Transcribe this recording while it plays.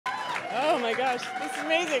my gosh, this is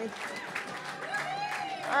amazing.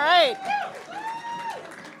 All right.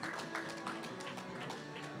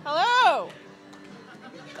 Hello.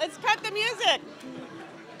 Let's cut the music.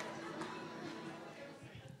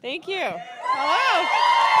 Thank you. Hello.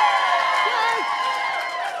 Yes.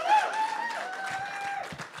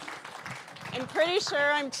 I'm pretty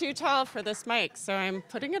sure I'm too tall for this mic, so I'm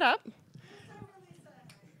putting it up.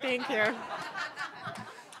 Thank you.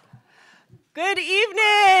 Good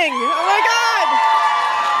evening. Oh my God.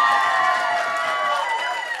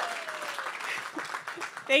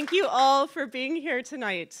 Thank you all for being here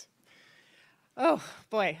tonight. Oh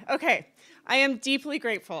boy. Okay. I am deeply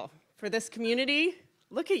grateful for this community.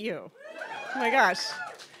 Look at you. Oh my gosh.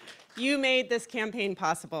 You made this campaign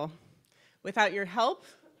possible. Without your help,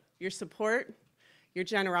 your support, your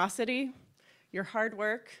generosity, your hard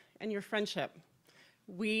work, and your friendship,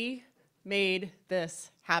 we made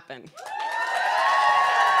this happen.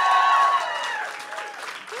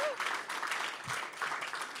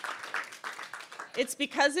 It's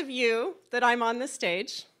because of you that I'm on this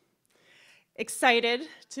stage, excited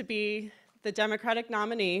to be the Democratic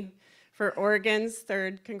nominee for Oregon's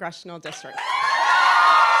 3rd Congressional District.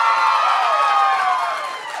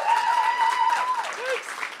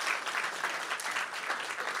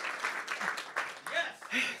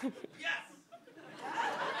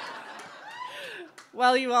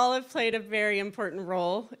 While you all have played a very important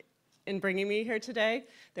role in bringing me here today,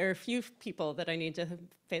 there are a few people that I need to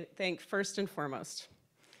thank first and foremost.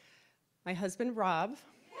 My husband, Rob.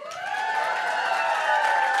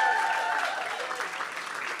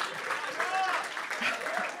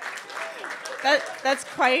 That's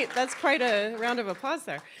quite a round of applause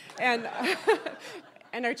there. And,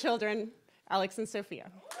 and our children, Alex and Sophia.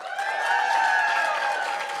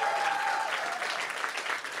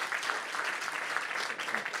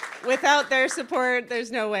 Without their support,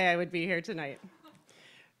 there's no way I would be here tonight.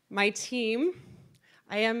 My team,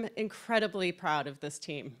 I am incredibly proud of this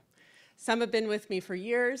team. Some have been with me for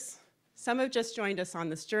years. Some have just joined us on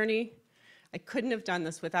this journey. I couldn't have done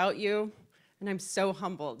this without you, and I'm so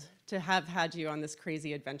humbled to have had you on this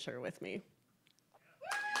crazy adventure with me.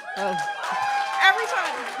 Oh, every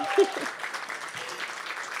time.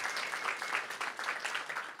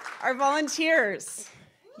 Our volunteers,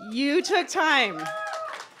 you took time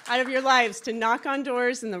out of your lives to knock on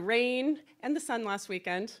doors in the rain and the sun last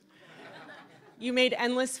weekend. You made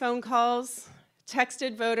endless phone calls,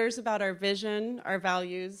 texted voters about our vision, our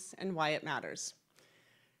values, and why it matters.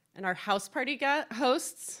 And our house party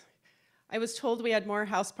hosts, I was told we had more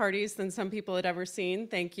house parties than some people had ever seen.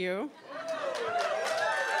 Thank you.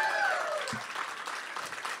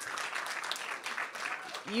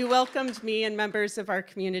 You welcomed me and members of our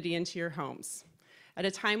community into your homes. At a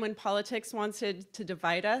time when politics wanted to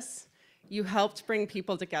divide us, you helped bring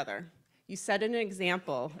people together. You set an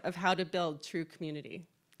example of how to build true community.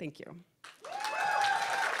 Thank you.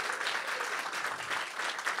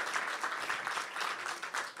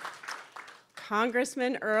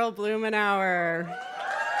 Congressman Earl Blumenauer.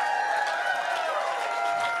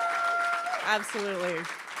 Absolutely.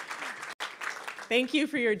 Thank you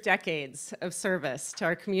for your decades of service to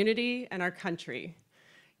our community and our country.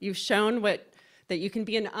 You've shown that you can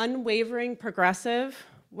be an unwavering progressive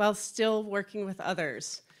while still working with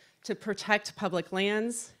others to protect public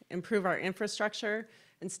lands, improve our infrastructure,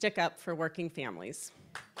 and stick up for working families.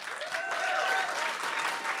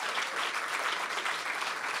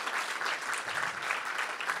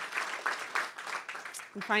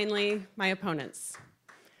 And finally, my opponents.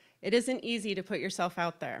 It isn't easy to put yourself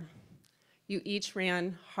out there. You each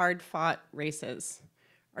ran hard-fought races.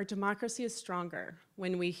 Our democracy is stronger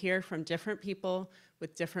when we hear from different people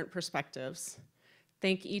with different perspectives.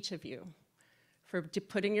 Thank each of you for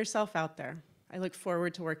putting yourself out there. I look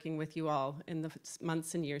forward to working with you all in the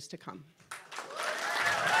months and years to come.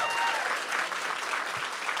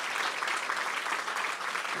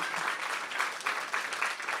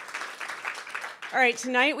 All right,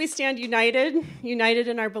 tonight we stand united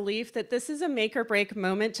in our belief that this is a make or break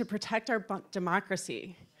moment to protect our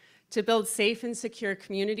democracy, to build safe and secure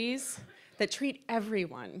communities that treat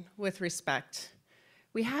everyone with respect.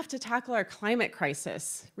 We have to tackle our climate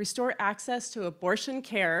crisis, restore access to abortion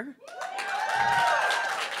care,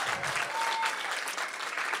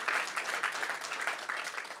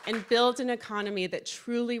 and build an economy that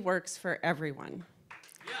truly works for everyone.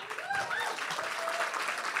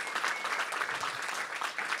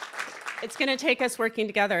 It's going to take us working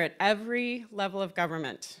together at every level of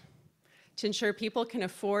government to ensure people can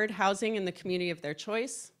afford housing in the community of their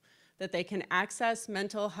choice, that they can access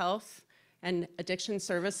mental health and addiction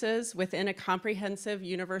services within a comprehensive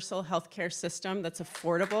universal healthcare system that's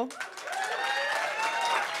affordable.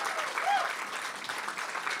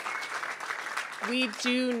 We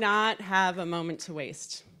do not have a moment to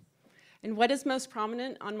waste. And what is most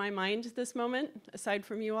prominent on my mind this moment, aside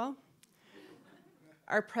from you all?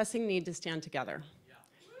 Our pressing need to stand together,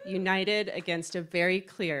 united against a very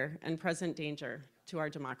clear and present danger to our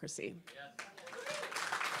democracy.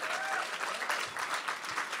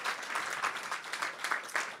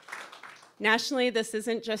 Nationally, this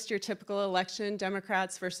isn't just your typical election,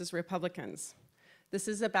 Democrats versus Republicans. This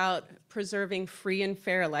is about preserving free and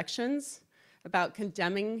fair elections, about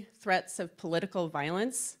condemning threats of political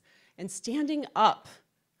violence, and standing up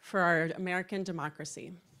for our American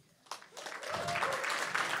democracy.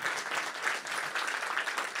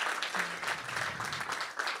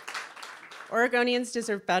 Oregonians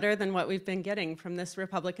deserve better than what we've been getting from this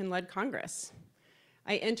Republican-led Congress.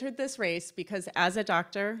 I entered this race because as a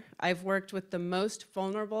doctor, I've worked with the most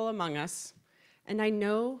vulnerable among us, and I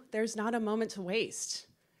know there's not a moment to waste.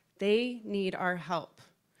 They need our help.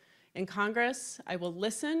 In Congress, I will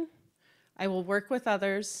listen, I will work with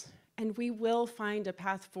others, and we will find a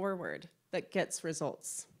path forward that gets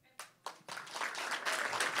results.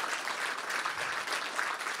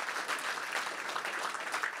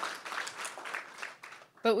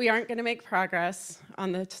 But we aren't going to make progress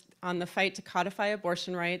on the fight to codify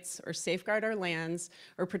abortion rights or safeguard our lands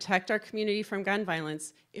or protect our community from gun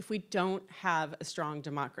violence if we don't have a strong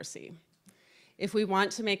democracy. If we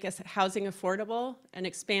want to make housing affordable and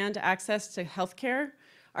expand access to health care,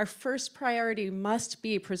 our first priority must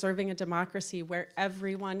be preserving a democracy where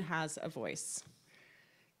everyone has a voice.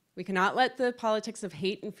 We cannot let the politics of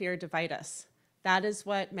hate and fear divide us. That is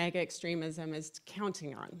what MAGA extremism is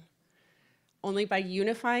counting on. Only by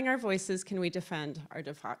unifying our voices can we defend our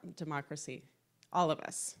democracy, all of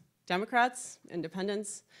us. Democrats,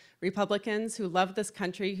 independents, Republicans who love this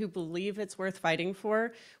country, who believe it's worth fighting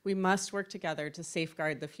for, we must work together to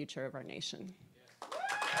safeguard the future of our nation.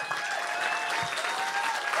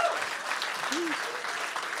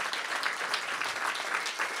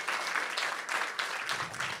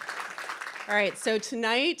 All right, so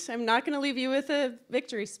tonight, I'm not going to leave you with a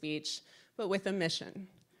victory speech, but with a mission.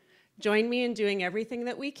 Join me in doing everything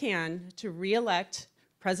that we can to re-elect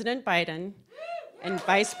President Biden and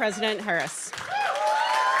Vice President Harris.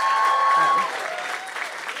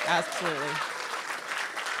 Absolutely.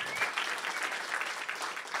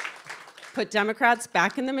 Put Democrats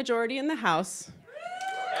back in the majority in the House.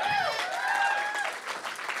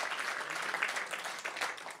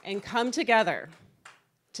 And come together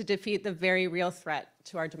to defeat the very real threat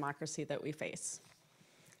to our democracy that we face.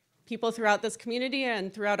 People throughout this community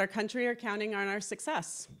and throughout our country are counting on our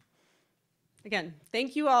success. Again,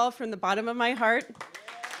 thank you all from the bottom of my heart.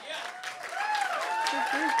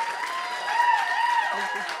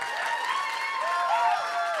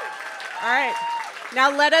 All right,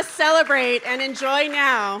 now let us celebrate and enjoy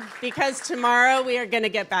now, because tomorrow we are going to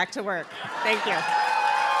get back to work. Thank you.